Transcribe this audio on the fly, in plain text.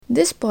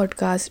This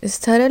podcast is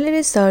thoroughly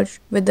researched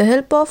with the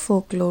help of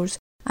folklores,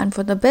 and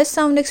for the best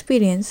sound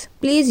experience,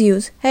 please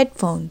use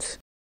headphones.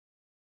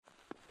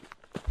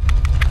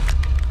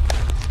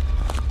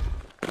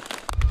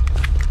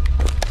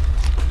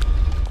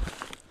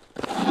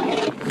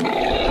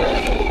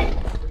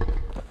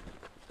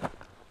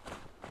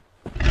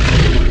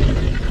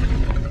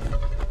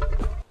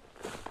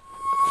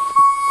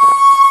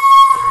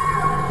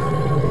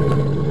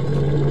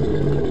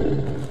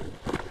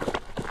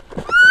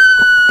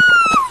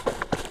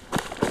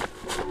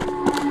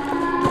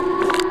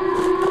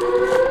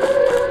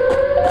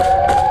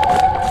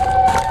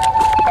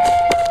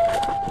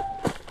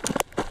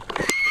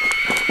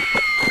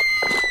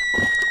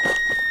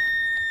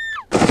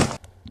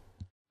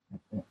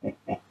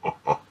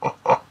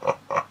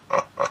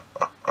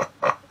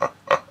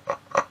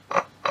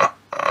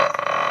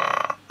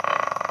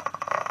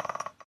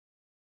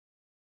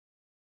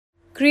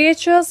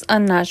 Creatures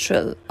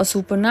Unnatural, a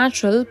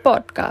supernatural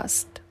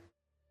podcast.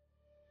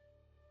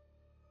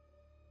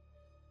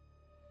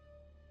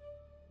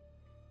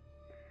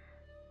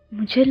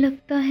 मुझे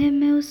लगता है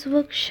मैं उस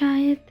वक्त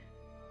शायद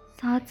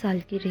 7 साल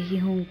की रही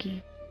होंगी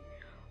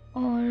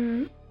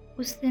और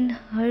उस दिन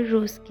हर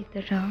रोज़ की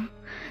तरह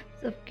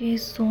सबके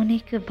सोने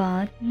के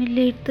बाद मैं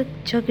लेट तक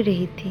जग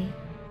रही थी।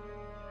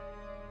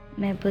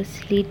 मैं बस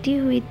लेटी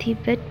हुई थी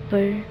बेड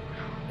पर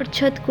और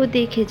छत को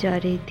देखे जा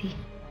रही थी।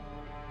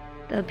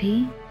 तभी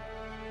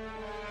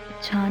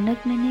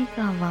अचानक मैंने एक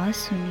आवाज़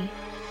सुनी।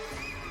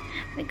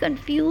 मैं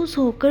कंफ्यूज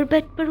होकर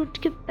बेड पर उठ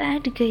के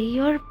बैठ गई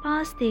और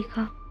पास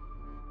देखा।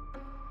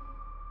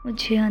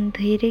 मुझे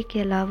अंधेरे के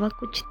अलावा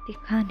कुछ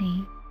दिखा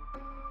नहीं।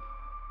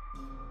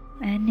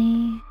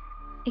 मैंने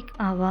एक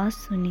आवाज़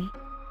सुनी,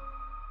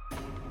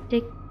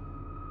 टिक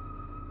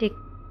टिक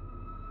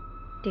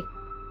टिक।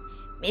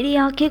 मेरी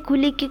आंखें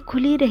खुली की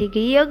खुली रह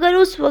गई। अगर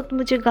उस वक्त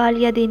मुझे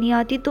गालियाँ देनी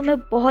आती तो मैं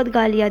बहुत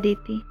गालियाँ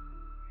देती।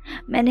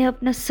 मैंने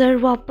अपना सर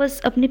वापस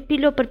अपने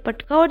पिलो पर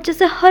पटका और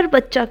जैसे हर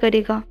बच्चा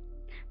करेगा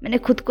मैंने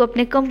खुद को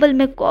अपने कंबल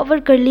में कवर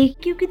कर ली,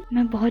 क्योंकि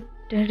मैं बहुत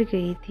डर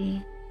गई थी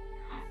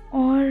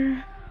और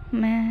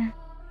मैं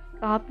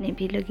कांपने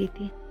भी लगी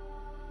थी।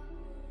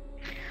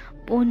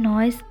 वो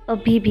नॉइज़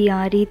अभी भी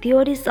आ रही थी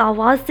और इस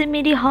आवाज़ से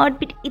मेरी हार्ट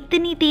बीट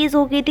इतनी तेज़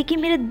हो गई थी कि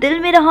मेरे दिल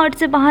मेरा हार्ट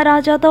से बाहर आ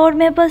जाता और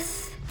मैं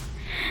बस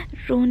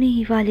रोने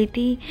ही वाली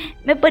थी।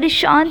 मैं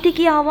परेशान थी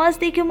कि आवाज़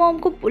दे के मॉम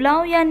को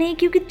बुलाऊं या नहीं,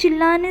 क्योंकि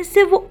चिल्लाने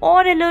से वो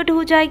और अलर्ट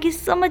हो जाएगी,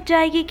 समझ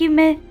जाएगी कि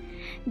मैं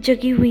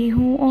जगी हुई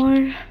हूँ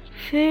और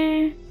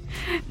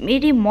फिर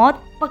मेरी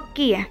मौत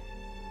पक्की है।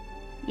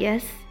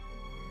 यस,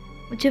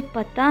 मुझे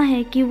पता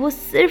है कि वो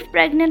सिर्फ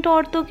प्रेग्नेंट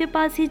औरतों के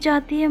पास ही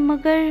जाती है,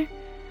 मगर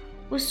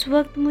उस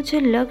वक्त मुझे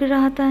लग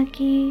रहा था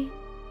कि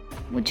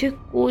मुझे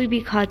कोई भी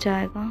खा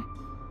जाएगा,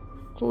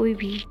 कोई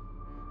भी।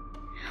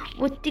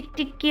 वो टिक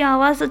टिक की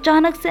आवाज़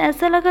अचानक से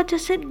ऐसा लगा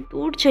जैसे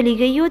दूर चली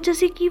गई हो,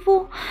 जैसे कि वो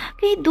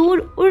कहीं दूर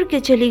उड़ के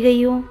चली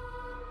गई हो।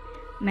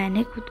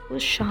 मैंने खुद को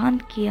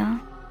शांत किया,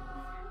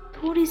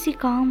 थोड़ी सी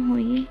काम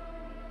हुई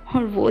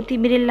और वो थी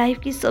मेरी लाइफ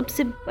की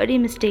सबसे बड़ी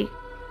मिस्टेक,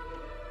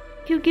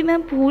 क्योंकि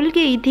मैं भूल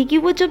गई थी कि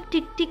वो जब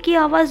टिक टिक की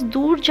आवाज़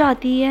दूर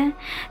जाती है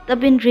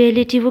तब इन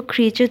रियलिटी वो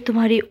क्रिएचर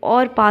तुम्हारी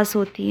और पास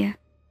होती है।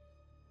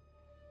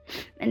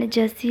 मैंने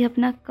जैसे ही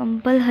अपना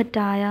कंबल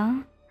हटाया,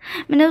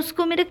 मैंने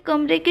उसको मेरे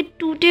कमरे के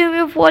टूटे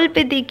हुए वॉल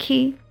पे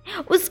देखी।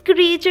 उस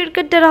क्रिएचर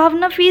का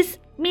डरावना फेस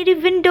मेरी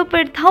विंडो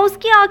पर था।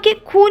 उसकी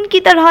आंखें खून की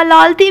तरह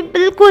लाल थी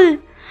बिल्कुल,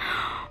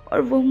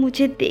 और वो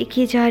मुझे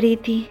देखे जा रही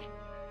थी।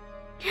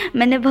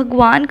 मैंने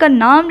भगवान का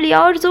नाम लिया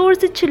और ज़ोर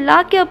से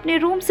चिल्ला के अपने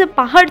रूम से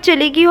बाहर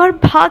चली गई और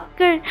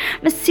भागकर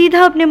मैं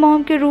सीधा अपने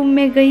मॉम के रूम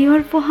में गई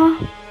और वहाँ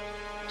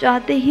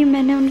जाते ही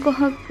मैंने उनको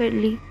हग कर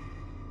ली।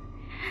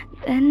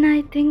 देन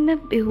आई थिंक मैं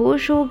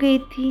बेहोश हो गई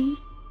थी,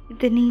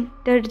 इतनी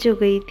डर जो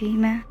गई थी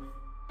मैं।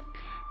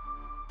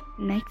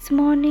 नेक्स्ट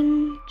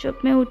मॉर्निंग जब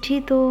मैं उठी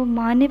तो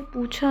माँ ने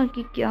पूछा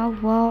कि क्या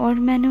हुआ, और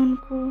मैंने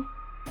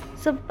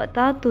उनको सब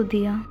बता तो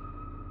दिया।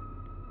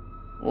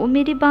 वो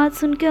मेरी बात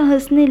सुन के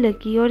हंसने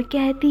लगी और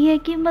कहती है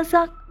कि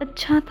मजाक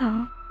अच्छा था,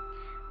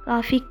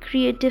 काफ़ी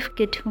क्रिएटिव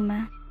किड हूँ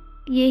मैं।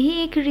 यही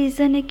एक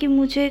रीज़न है कि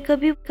मुझे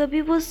कभी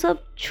कभी वो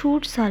सब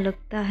झूठ सा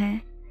लगता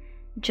है,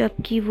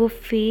 जबकि वो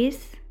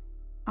फेस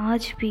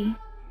आज भी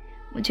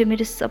मुझे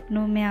मेरे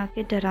सपनों में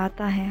आके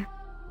डराता है।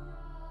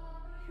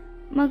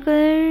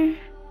 मगर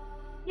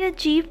यह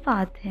अजीब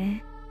बात है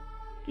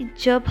कि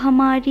जब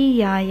हमारी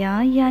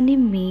याया यानी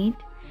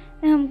मेड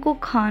ने हमको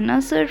खाना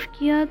सर्व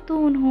किया तो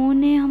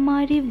उन्होंने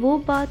हमारी वो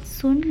बात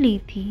सुन ली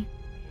थी,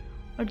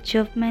 और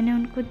जब मैंने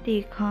उनको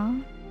देखा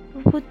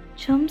तो वो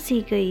जम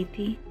सी गई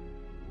थी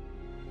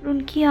और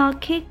उनकी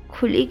आंखें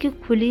खुली की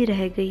खुली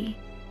रह गई।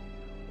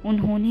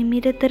 उन्होंने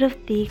मेरे तरफ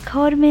देखा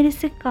और मेरे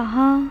से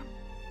कहा,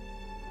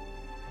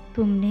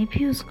 तुमने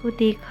भी उसको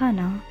देखा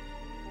ना?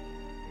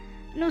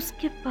 और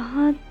उसके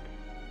बाद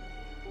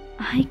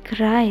आई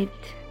क्राइड।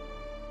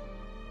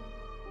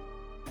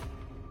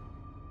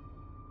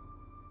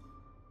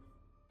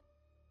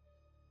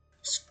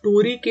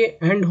 स्टोरी के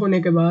एंड होने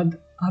के बाद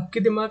आपके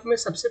दिमाग में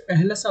सबसे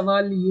पहला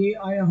सवाल ये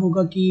आया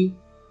होगा कि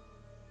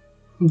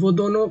वो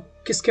दोनों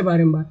किसके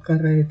बारे में बात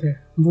कर रहे थे?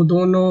 वो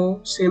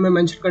दोनों से मैं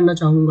मेंशन करना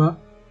चाहूँगा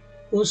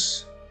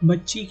उस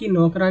बच्ची की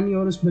नौकरानी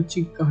और उस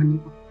बच्ची की कहानी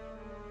को।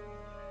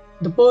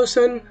 द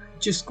पर्सन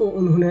जिसको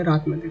उन्होंने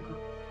रात में देखा।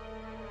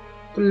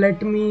 तो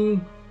let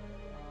me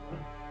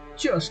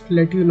just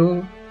let you know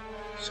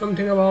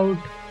something about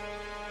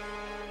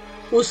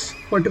उस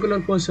पर्टिकुलर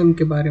पर्सन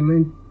के बारे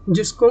में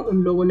जिसको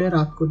उन लोगों ने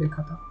रात को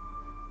देखा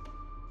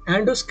था।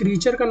 एंड उस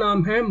क्रीचर का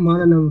नाम है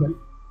माननंगल।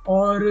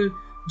 और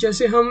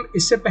जैसे हम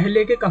इससे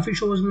पहले के काफ़ी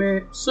शोज़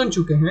में सुन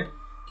चुके हैं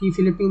कि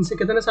फ़िलीपींस से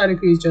कितने सारे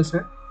क्रिएचर्स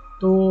हैं,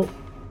 तो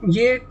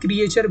ये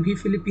क्रिएचर भी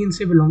फ़िलीपींस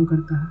से बिलोंग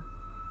करता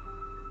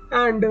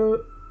है। एंड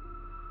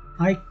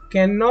आई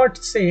कैन नॉट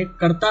से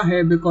करता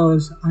है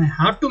because I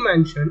have to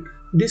mention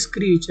this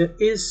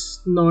creature is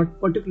not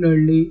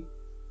particularly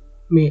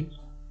mail.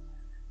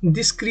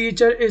 This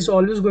creature is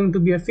always going to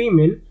be a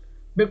female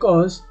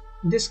because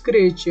this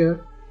creature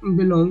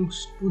belongs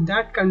to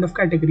that kind of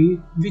category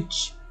which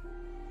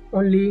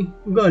only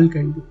girl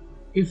can do.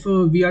 If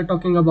we are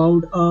talking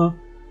about a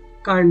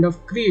kind of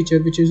creature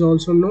which is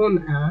also known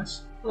as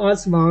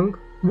आसवांग,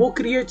 वो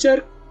creature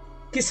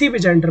किसी भी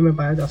gender में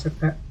पाया जा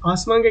सकता है.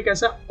 आसवांग एक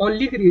ऐसा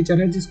ओनली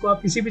क्रिएचर है जिसको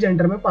आप किसी भी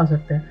जेंडर में पा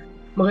सकते हैं.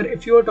 मगर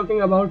if you are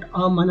talking about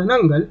a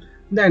मननंगल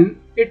then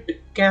it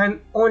can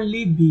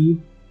only B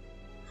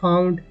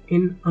found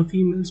in a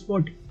female's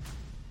body.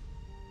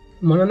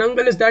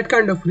 Mananangal is that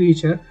kind of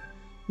creature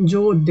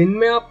जो दिन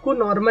में आपको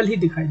नॉर्मल ही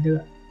दिखाई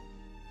देगा.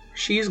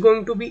 She is going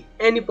to be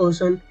any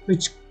person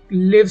which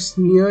lives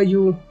near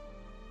you.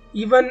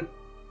 Even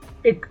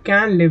it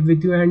can live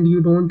with you and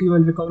you don't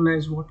even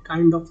recognize what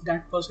kind of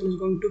that person is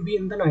going to be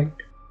in the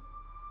night.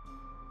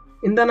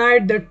 In the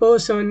night that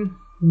person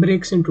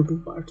breaks into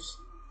two parts.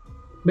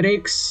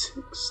 Breaks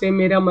से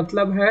मेरा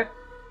मतलब है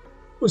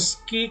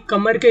उसकी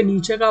कमर के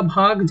नीचे का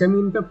भाग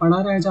जमीन पे पड़ा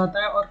रह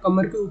जाता है और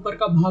कमर के ऊपर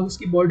का भाग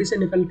उसकी बॉडी से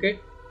निकल के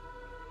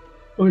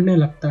उड़ने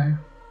लगता है.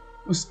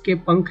 उसके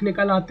पंख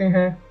निकल आते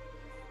हैं,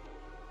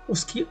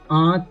 उसकी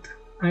आंत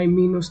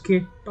उसके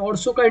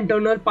टॉर्सो का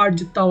इंटरनल पार्ट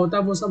जितना होता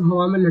है वो सब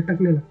हवा में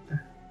लटकने लगता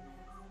है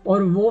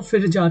और वो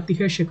फिर जाती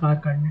है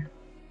शिकार करने.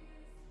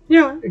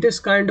 या it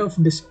is kind of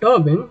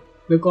disturbing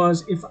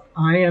because if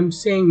I am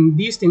saying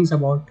these things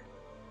about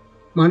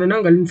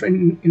Mananangal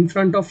in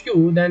front of you,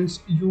 then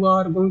you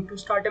are going to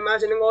start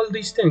imagining all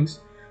these things.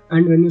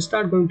 And when you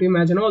start going to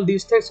imagine all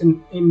these things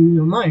in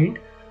your mind,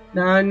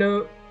 then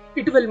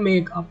it will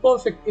make a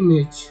perfect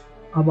image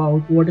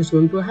about what is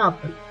going to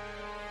happen.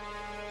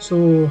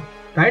 So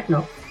right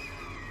now,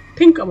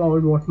 think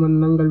about what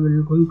Mananangal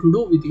will going to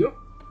do with you,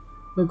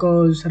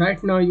 because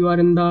right now you are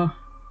in the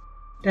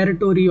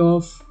territory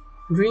of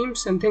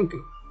dreams and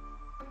thinking.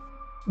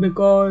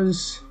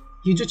 Because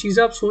ये जो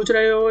चीज़ें आप सोच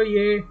रहे हो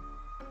ये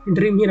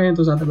dream ही रहे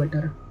तो ज़्यादा बेटर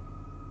है.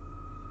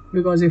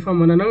 Because if a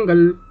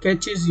मननंगल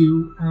catches you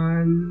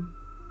and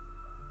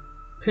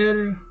फिर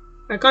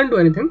I can't do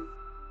anything.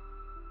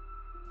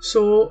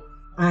 So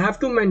I have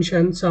to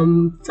mention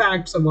some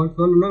facts about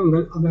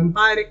मननंगल, a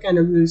वैम्पायरिक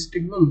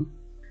cannibalistic woman.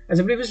 As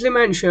I previously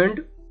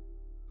mentioned,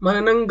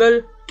 मननंगल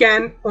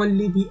can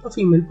only be a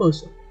female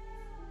person.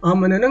 A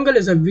Mananangal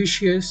is a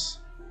vicious,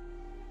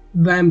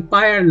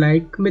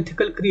 vampire-like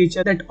mythical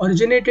creature that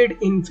originated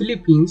in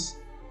Philippines.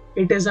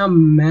 It is a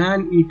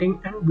man-eating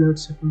and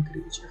blood-sucking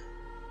creature.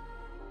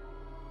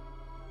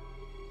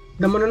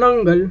 The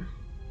Mananangal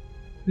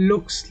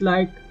looks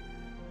like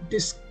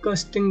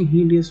disgusting,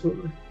 hideous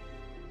woman.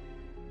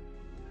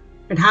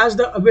 It has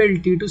the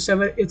ability to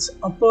sever its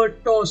upper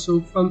torso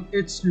from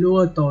its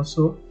lower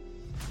torso,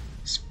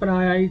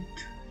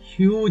 sprout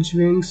huge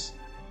wings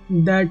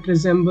that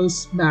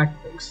resembles bat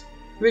wings,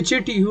 which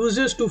it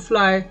uses to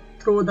fly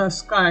through the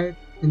sky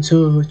in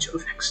search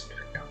of extra.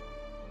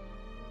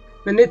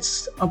 When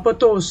its upper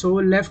torso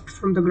left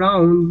from the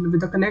ground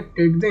with the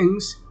connected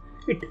wings,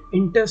 its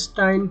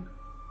intestine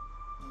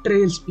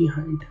trails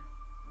behind.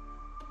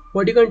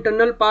 Body का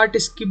internal part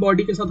इसकी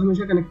body के साथ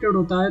हमेशा connected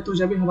होता है, तो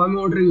जब ये हवा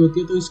में उड़ रही होती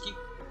है तो इसकी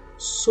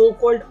सो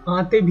कॉल्ड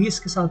आंतें भी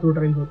इसके साथ उड़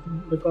रही होती हैं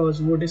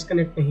बिकॉज वो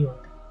डिस्कनेक्ट नहीं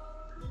होते.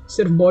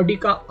 सिर्फ बॉडी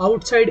का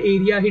आउटसाइड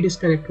एरिया ही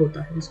डिस्कनेक्ट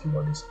होता है इसकी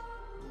बॉडी से.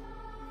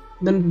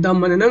 Then the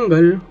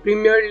Mananangal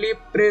primarily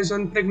preys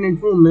on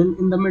pregnant women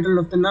in the middle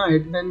of the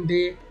night when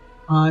they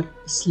are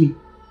asleep.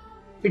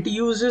 It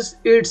uses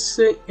its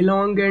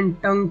elongate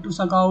tongue to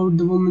suck out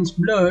the woman's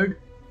blood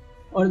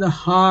or the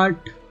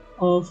heart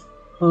of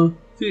her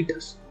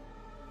fetus.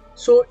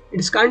 So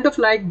it's kind of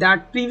like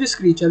that previous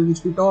creature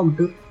which we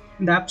talked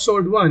in the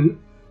episode 1,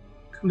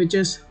 which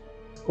is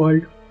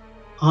called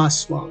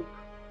Aswang.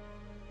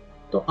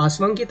 तो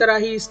आसवांग की तरह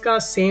ही इसका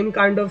same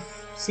kind of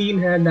scene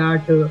है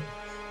that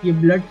ये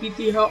blood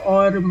पीती है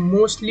और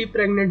mostly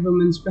pregnant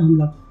women's पे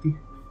हमला करती है.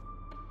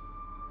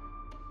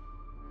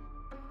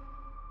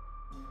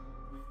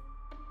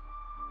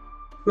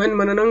 When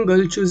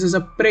Mananangal chooses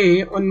a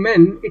prey on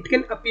men, it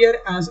can appear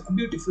as a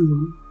beautiful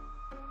woman.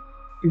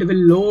 It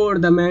will lure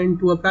the men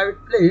to a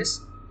private place,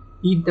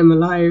 eat them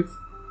alive,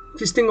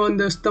 feasting on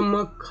their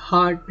stomach,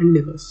 heart, and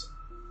livers.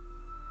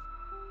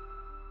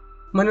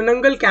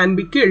 Mananangal can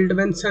be killed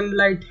when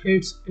sunlight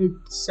hits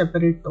its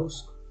separate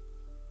torso.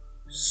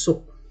 सो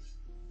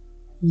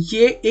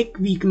ये एक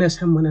weakness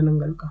है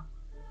manananggal का.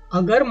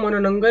 अगर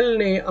मननंगल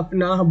ने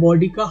अपना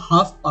body का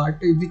half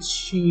part which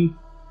she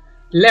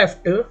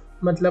left,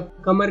 मतलब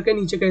कमर के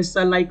नीचे का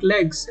हिस्सा लाइक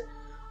लेग्स,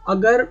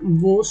 अगर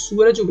वो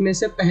सूरज उगने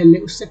से पहले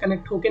उससे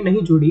कनेक्ट होके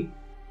नहीं जुड़ी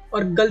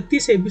और गलती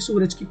से भी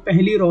सूरज की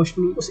पहली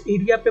रोशनी उस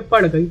एरिया पे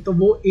पड़ गई तो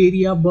वो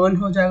एरिया बर्न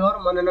हो जाएगा और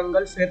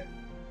मननंगल फिर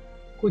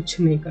कुछ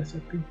नहीं कर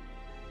सकती.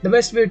 The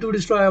best way to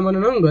destroy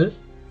manananggal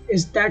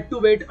is that to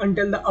wait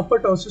until the upper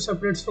torso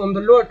separates from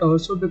the lower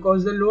torso,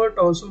 because the lower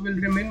torso will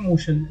remain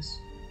motionless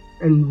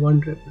and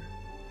vulnerable.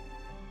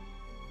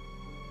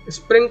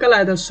 Sprinkle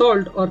either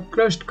salt or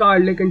crushed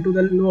garlic into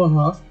the lower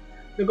half,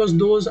 because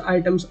those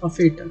items are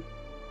fatal.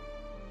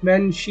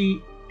 When she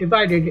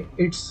divided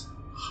its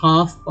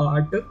half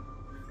part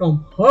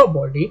from her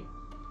body,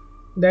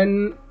 then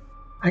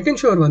I can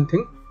show her one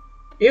thing.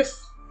 If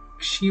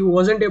she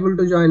wasn't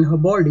able to join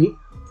her body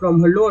from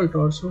her lower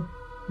torso,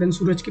 then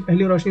सूरज की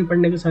पहली रोशनी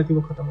पड़ने के साथ ही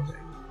वो खत्म हो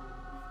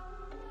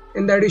जाएगी.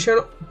 In addition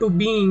to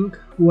being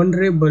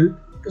vulnerable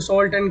to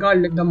salt and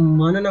garlic, the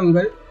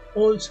Mananangal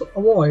also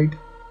avoid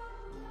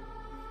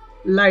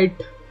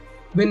light,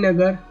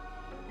 vinegar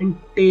and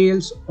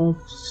tails of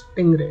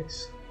stingrays.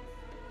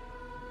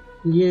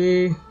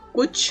 ये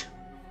कुछ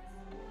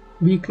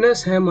weakness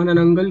है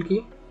Mananangal की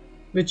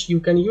which you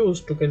can use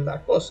to kill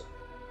that person.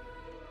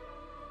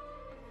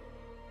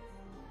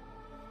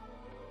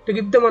 To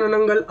keep the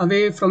Mananangal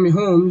away from your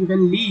home, you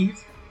can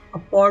leave a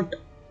pot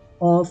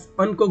of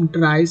uncooked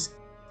rice,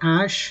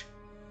 ash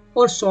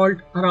or salt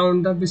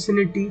around the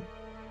vicinity.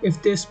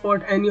 If they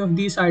spot any of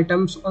these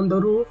items on the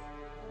roof,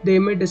 they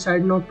may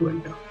decide not to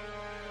enter.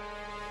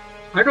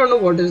 I don't know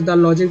what is the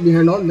logic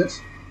behind all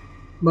this,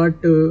 but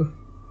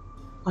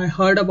I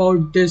heard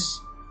about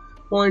this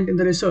point in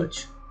the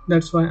research.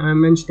 That's why I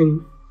am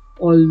mentioning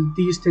all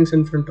these things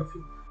in front of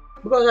you,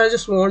 because I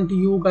just want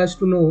you guys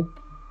to know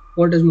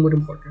what is more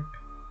important.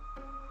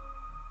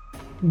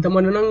 The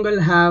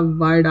Mananangal have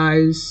wide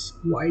eyes,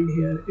 wide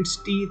hair. Its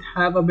teeth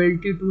have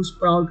ability to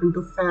sprout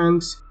into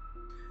fangs,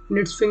 and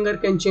its finger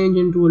can change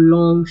into a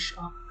long,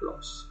 sharp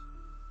claws.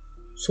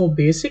 So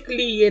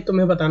basically, ये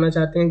तुम्हें बताना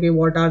चाहते हैं कि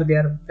what are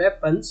their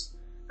weapons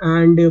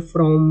and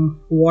from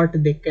what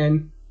they can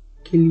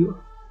kill you.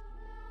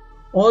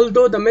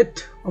 Although the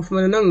myth of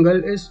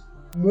Mananangal is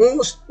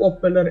most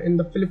popular in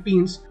the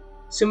Philippines,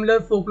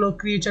 similar folklore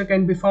creature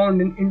can be found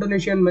in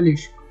Indonesia and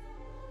Malaysia.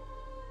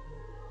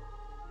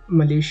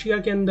 Malaysia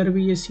के अंदर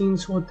भी ये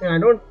scenes होते हैं. I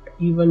don't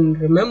even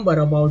remember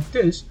about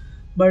this,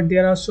 but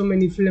there are so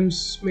many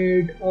films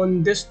made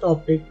on this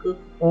topic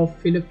of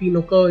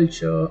Filipino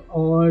culture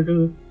और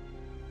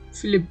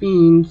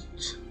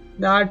Philippines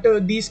that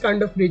these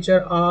kind of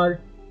creature are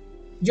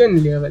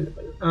generally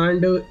available.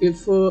 And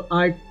if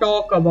I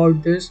talk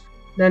about this,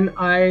 then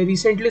I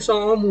recently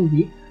saw a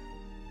movie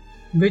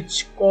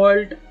which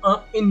called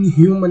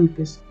Inhuman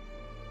Kiss,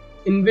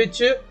 in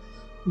which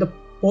the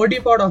body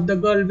part of the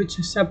girl which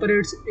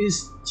separates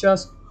is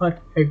just her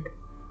head.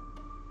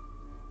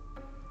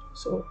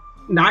 So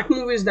that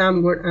movie is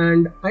damn good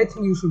and I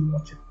think you should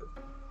watch it too.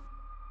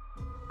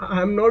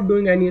 I'm not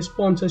doing any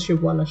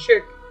sponsorship wala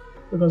shit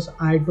because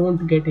I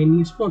don't get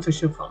any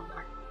sponsorship from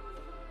that.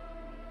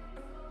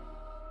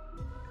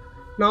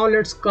 Now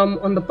let's come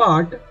on the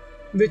part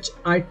which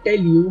I tell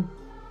you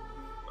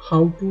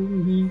how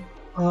to be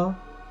a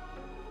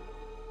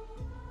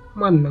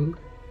Mananangal.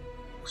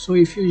 So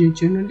if you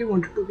genuinely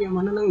wanted to be a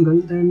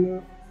Mananangal,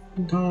 then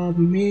the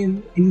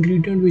main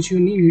ingredient which you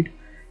need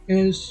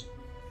is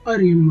a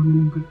real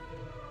Mananangal,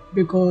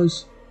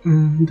 because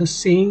the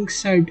saying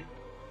said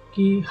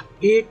कि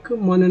एक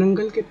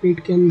मननंगल के पेट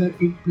के अंदर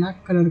एक black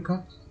colour का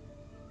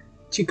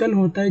chicken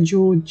होता है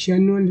जो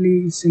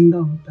जेन्युइनली जिंदा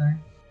होता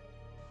है,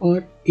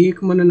 और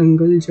एक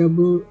मननंगल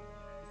जब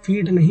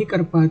फीड नहीं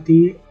कर पाती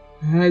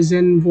एज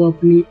एन वो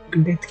अपनी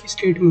डेथ की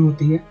स्टेट में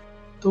होती है,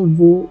 तो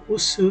वो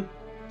उस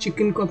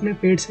चिकन को अपने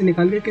पेट से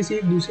निकाल के किसी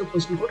एक दूसरे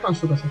पर्सन को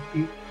ट्रांसफ़र कर सकती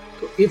है.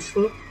 तो if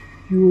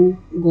you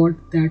got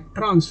that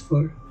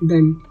transfer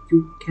then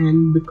you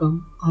can become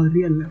a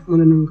real life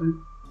manananggal.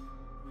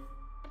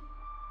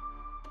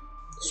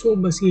 So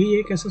बस यही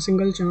एक ऐसा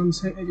सिंगल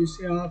चांस है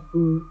जिससे आप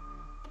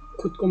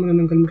खुद को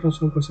मननंगल में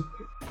ट्रांसफॉर्म कर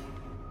सकते हैं,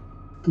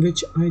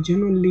 which I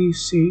genuinely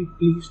say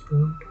please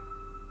don't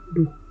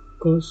do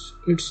because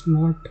it's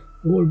not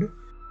good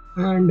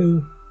and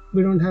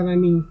we don't have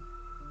any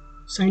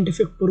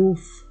scientific proof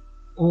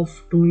of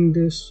doing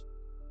this.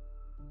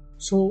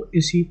 So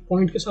इसी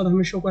पॉइंट के साथ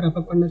हमें शो को रैप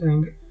अप करना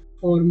चाहेंगे.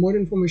 For more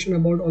information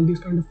about all this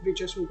kind of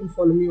creatures you can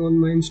follow me on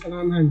my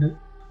Instagram handle.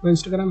 My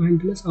Instagram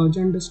handle is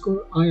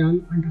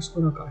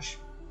arjan_ayan_akash.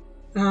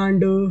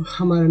 And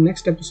हमारा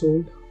next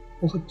episode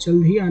बहुत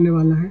जल्द ही आने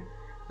वाला है,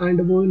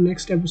 एंड वो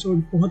नेक्स्ट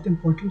एपिसोड बहुत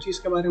इंपॉर्टेंट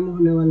चीज़ के बारे में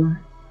होने वाला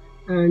है.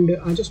 And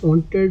I just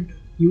wanted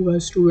you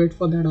guys to wait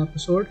for that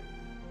episode,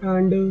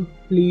 and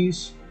please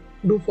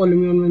do follow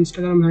me on my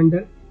Instagram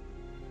handle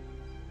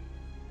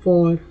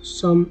for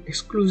some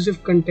exclusive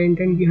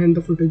content and behind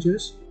the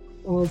footages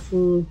of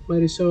my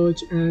research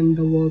and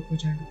the work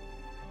which I do.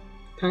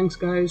 Thanks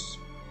guys,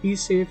 be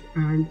safe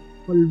and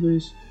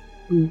always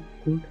wonderful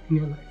good in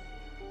your life.